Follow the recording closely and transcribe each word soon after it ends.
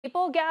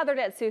People gathered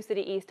at Sioux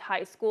City East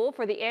High School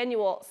for the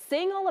annual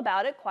Sing All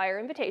About It Choir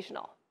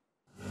Invitational.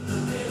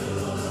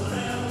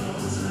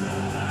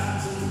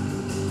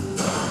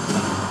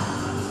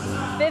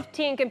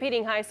 15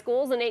 competing high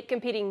schools and 8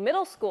 competing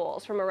middle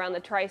schools from around the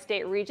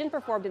tri-state region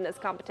performed in this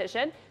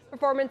competition.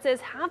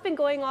 Performances have been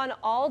going on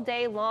all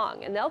day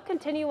long, and they'll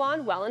continue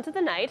on well into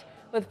the night,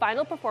 with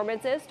final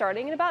performances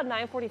starting at about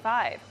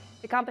 9:45.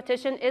 The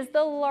competition is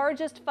the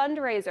largest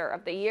fundraiser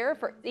of the year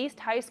for East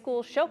High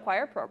School show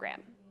choir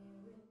program.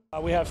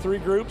 We have 3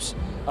 groups,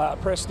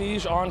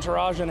 Prestige,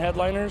 Entourage, and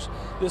Headliners.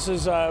 This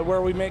is where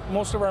we make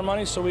most of our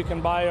money so we can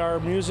buy our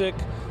music,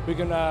 we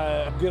can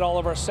get all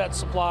of our set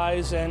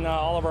supplies and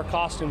all of our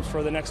costumes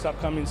for the next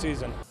upcoming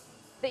season.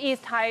 The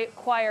East High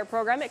Choir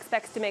program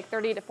expects to make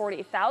 $30,000 to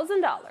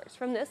 $40,000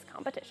 from this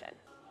competition.